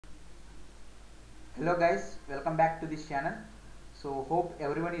Hello guys, welcome back to this channel. So hope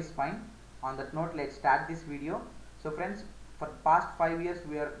everyone is fine. On that note, let's start this video. So friends, for past 5 years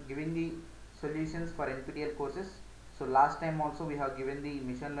we are giving the solutions for NPTEL courses. So last time also we have given the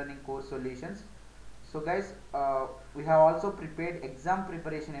machine learning course solutions. So guys, we have also prepared exam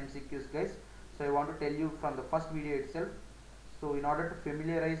preparation MCQs guys. So I want to tell you from the first video itself. So in order to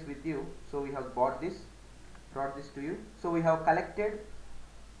familiarize with you, so we have brought this to you. So we have collected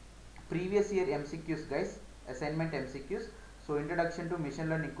previous year MCQs guys, assignment MCQs. So introduction to machine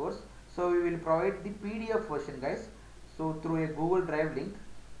learning course. So we will provide the PDF version guys, so through a Google Drive link,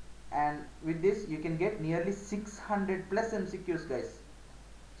 and with this you can get nearly 600 plus MCQs guys,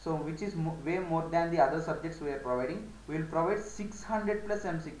 so which is way more than the other subjects we are providing. We will provide 600 plus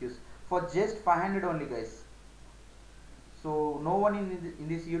MCQs for just 500 only guys. So no one in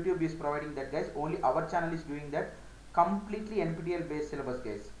this YouTube is providing that guys, only our channel is doing that, completely NPTEL based syllabus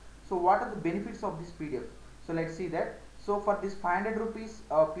guys. So what are the benefits of this PDF? So let's see that. So for this 500 rupees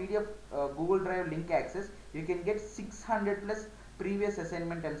PDF Google Drive link access, you can get 600 plus previous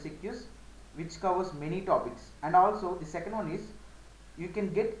assignment MCQs which covers many topics. And also the second one is you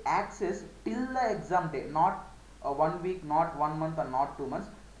can get access till the exam day, not 1 week, not 1 month, or not 2 months,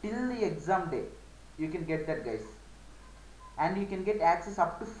 till the exam day you can get that guys. And you can get access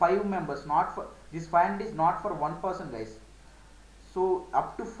up to 5 members, not for this 500 is not for one person guys. So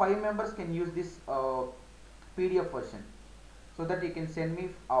up to 5 members can use this PDF version, so that you can send me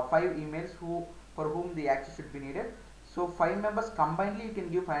 5 emails for whom the access should be needed. So 5 members combinedly you can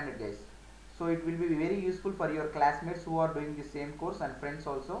give 500 guys. So it will be very useful for your classmates who are doing the same course and friends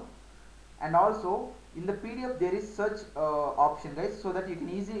also. And also in the PDF there is search option guys, so that you can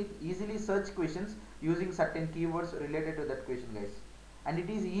easily search questions using certain keywords related to that question guys. And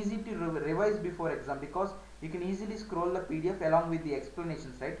it is easy to revise before exam, because you can easily scroll the PDF along with the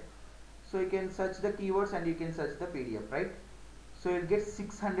explanations, right? So you can search the keywords and you can search the PDF, right? So you'll get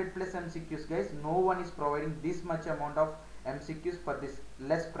 600 plus MCQs guys. No one is providing this much amount of MCQs for this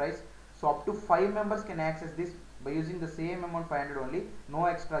less price. So up to 5 members can access this by using the same amount, 500 only, no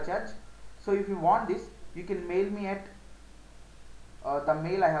extra charge. So if you want this, you can mail me at the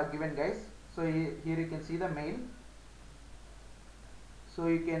mail I have given guys. So here you can see the mail. So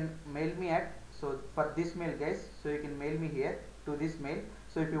you can mail me at, so for this mail guys, so you can mail me here to this mail.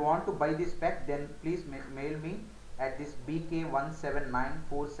 So if you want to buy this pack, then please mail me at this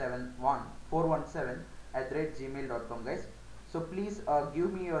bk1794117@gmail.com guys. So please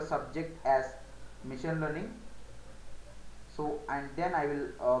give me your subject as machine learning. So and then I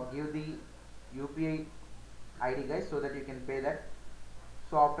will give the UPI ID guys, so that you can pay that.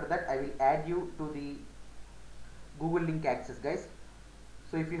 So after that I will add you to the Google link access guys.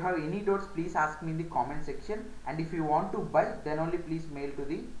 So if you have any doubts, please ask me in the comment section, and if you want to buy, then only please mail to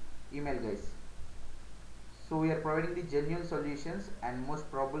the email guys. So we are providing the genuine solutions and most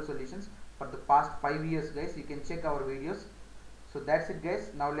probable solutions for the past 5 years guys. You can check our videos. So that's it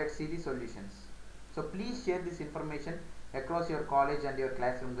guys. Now let's see the solutions. So please share this information across your college and your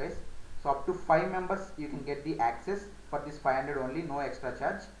classroom guys. So up to 5 members you can get the access for this 500 only, no extra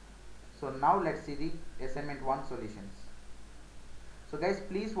charge. So now let's see the assignment 1 solutions. So guys,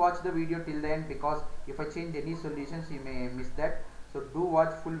 please watch the video till the end, because if I change any solutions you may miss that. So do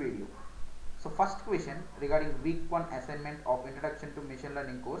watch full video. So first question regarding week 1 assignment of introduction to machine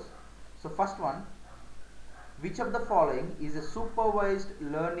learning course. So first one, which of the following is a supervised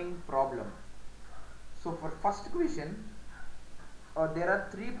learning problem? So for first question, there are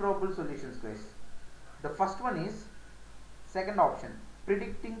 3 probable solutions guys. The first one is second option,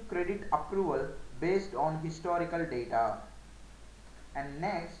 predicting credit approval based on historical data. And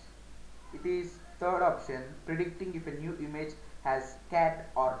next it is third option, predicting if a new image has cat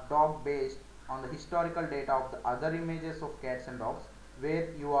or dog based on the historical data of the other images of cats and dogs, where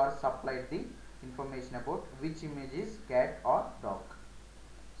you are supplied the information about which image is cat or dog.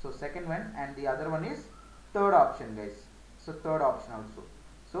 So second one, and the other one is third option guys. So third option also.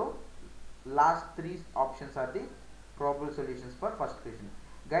 So last 3 options are the probable solutions for first question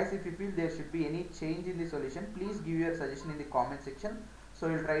guys. If you feel there should be any change in the solution, please give your suggestion in the comment section, so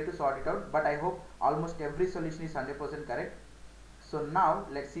we'll try to sort it out. But I hope almost every solution is 100% correct. So now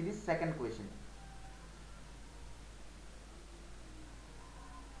let's see the second question.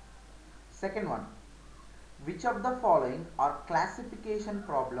 Second one, which of the following are classification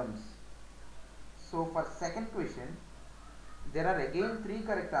problems? So for second question, there are again 3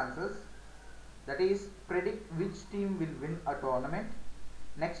 correct answers. That is, predict which team will win a tournament.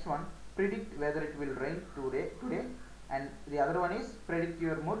 Next one, predict whether it will rain today, and the other one is predict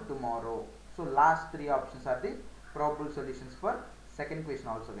your mood tomorrow. So last 3 options are the probable solutions for second question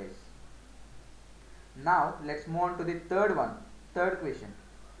also guys. Now let's move on to the third question.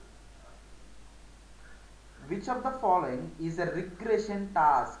 Which of the following is a regression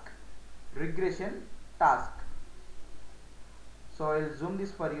task? Regression task. So I will zoom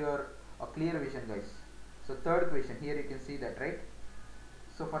this for your clear vision, guys. So third question, here you can see that, right?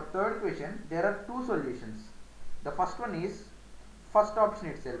 So for third question, there are two solutions. The first one is first option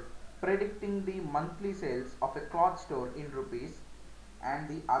itself, predicting the monthly sales of a cloth store in rupees, and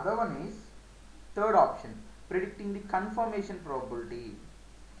the other one is third option, predicting the confirmation probability.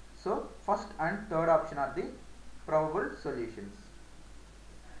 So first and third option are the probable solutions.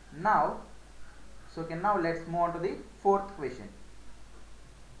 Now, now let's move on to the fourth question.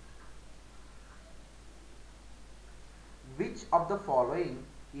 Which of the following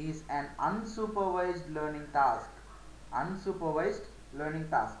is an unsupervised learning task? Unsupervised learning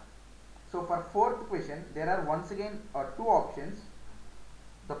task. So for fourth question, there are once again two options.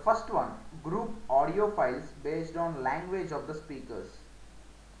 The first one, group audio files based on language of the speakers,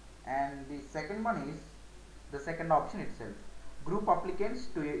 and the second one is the second option itself, group applicants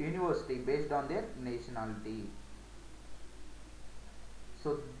to a university based on their nationality.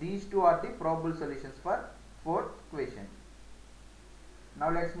 So these two are the probable solutions for fourth question. Now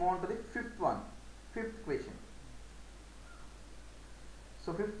let's move on to the fifth question.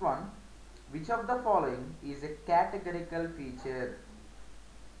 So fifth one, which of the following is a categorical feature?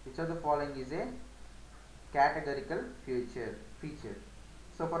 Which of the following is a categorical feature?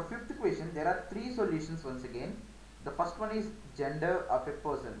 So for fifth question, there are three solutions once again. The first one is gender of a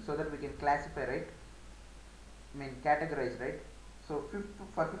person, so that we can classify, right? Categorize, right? So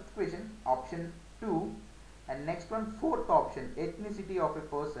for fifth question, option 2, and next one, fourth option, ethnicity of a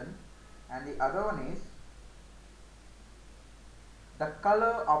person, and the other one is the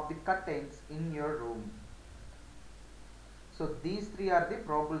color of the curtains in your room. So these three are the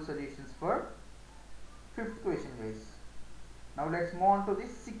probable solutions for fifth question, guys. Now let's move on to the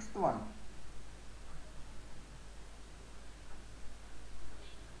sixth one.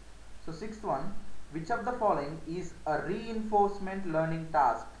 So sixth one, which of the following is a reinforcement learning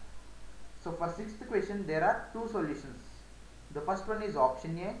task? So for sixth question, there are two solutions. The first one is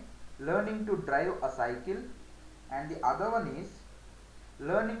option A, learning to drive a cycle, and the other one is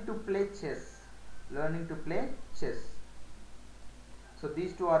learning to play chess. Learning to play chess. So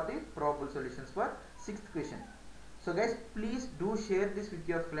these two are the probable solutions for sixth question. So guys, please do share this with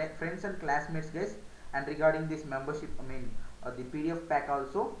your friends and classmates, guys. And regarding this membership, the PDF pack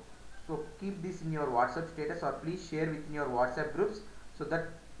also. So keep this in your WhatsApp status, or please share within your WhatsApp groups, so that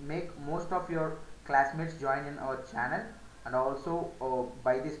make most of your classmates join in our channel, and also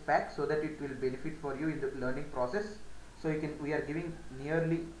buy this pack, so that it will benefit for you in the learning process. So we are giving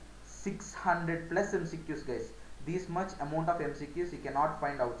nearly 600 plus MCQs, guys. This much amount of MCQs you cannot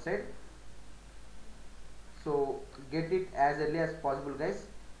find outside. So get it as early as possible, guys,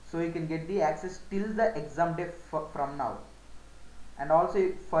 so you can get the access till the exam day from now. And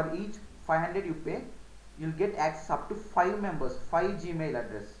also for each 500 you pay, you'll get access up to 5 members, 5 Gmail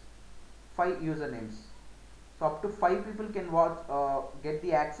address, 5 usernames. So up to 5 people can get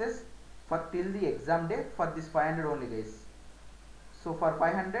the access for till the exam day for this 500 only, guys. So for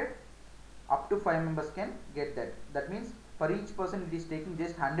 500, up to 5 members can get that. That means for each person it is taking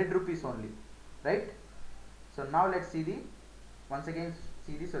just 100 rupees only, right? So now let's see once again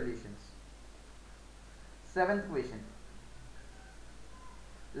see the solutions. Seventh question.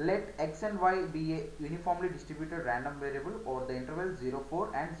 Let x and y be a uniformly distributed random variable over the interval 0,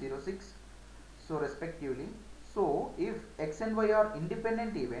 4 and 0, 6, so respectively. So if x and y are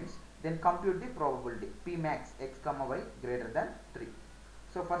independent events, then compute the probability p max x comma y greater than 3.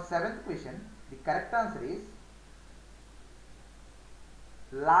 So for seventh question, the correct answer is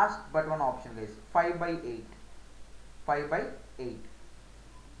last but one option, guys, 5 by 8. 5 by 8.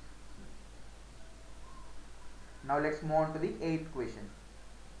 Now let's move on to the eighth question.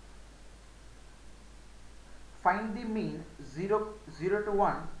 Find the mean 0 to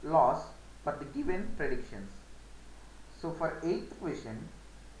 1 loss for the given predictions. So for eighth question,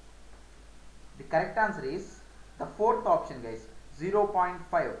 the correct answer is the fourth option, guys,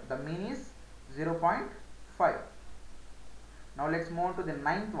 0.5. The mean is 0.5. Now let's move on to the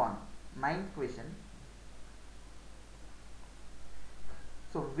ninth question.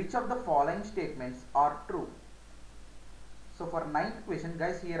 So which of the following statements are true? So for ninth question,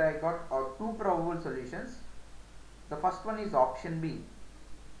 guys, here I got two probable solutions. The first one is option B,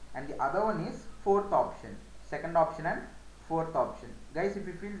 and the other one is fourth option, second option and fourth option. Guys, if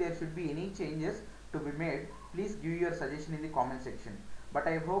you feel there should be any changes to be made, please give your suggestion in the comment section. But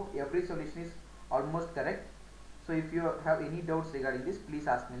I hope every solution is almost correct. So if you have any doubts regarding this, please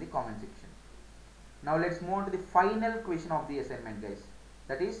ask me in the comment section. Now let's move on to the final question of the assignment, guys.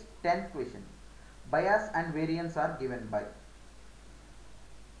 That is 10th question. Bias and variance are given by.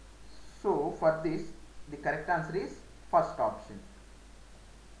 So for this, the correct answer is first option.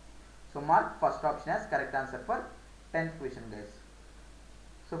 So mark first option as correct answer for 10th question, guys.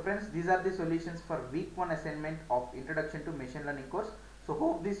 So friends, these are the solutions for week 1 assignment of Introduction to Machine Learning course. So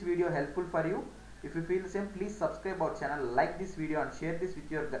hope this video helpful for you. If you feel the same, please subscribe our channel, like this video and share this with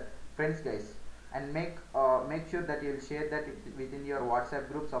your friends, guys, and make sure that you will share that within your WhatsApp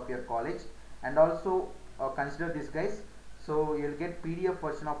groups of your college. And also consider this, guys. So you will get PDF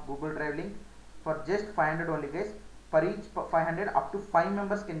version of Google Drive link for just 500 only, guys. For each 500, up to 5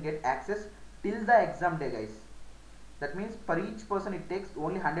 members can get access till the exam day, guys. That means for each person it takes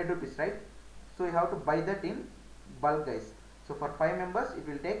only 100 rupees, right? So you have to buy that in bulk, guys. So for 5 members it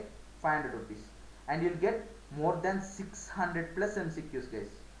will take 500 rupees, and you'll get more than 600 plus MCQs, guys.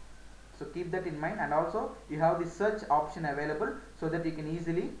 So keep that in mind. And also you have the search option available so that you can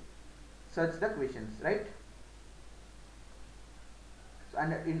easily search the questions, right? So,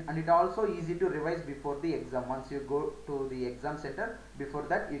 and it also easy to revise before the exam. Once you go to the exam center, before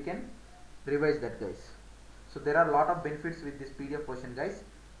that you can revise that, guys. So there are a lot of benefits with this PDF question, guys.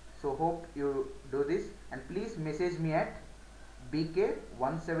 So hope you do this, and please message me at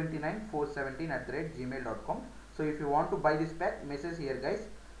bk179417@gmail.com. So if you want to buy this pack, message here, guys.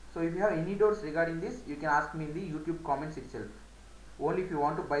 So if you have any doubts regarding this, you can ask me in the YouTube comments itself. Only if you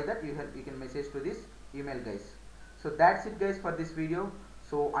want to buy that, you can message to this email, guys. So that's it, guys, for this video.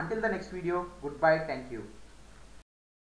 So until the next video, goodbye, thank you.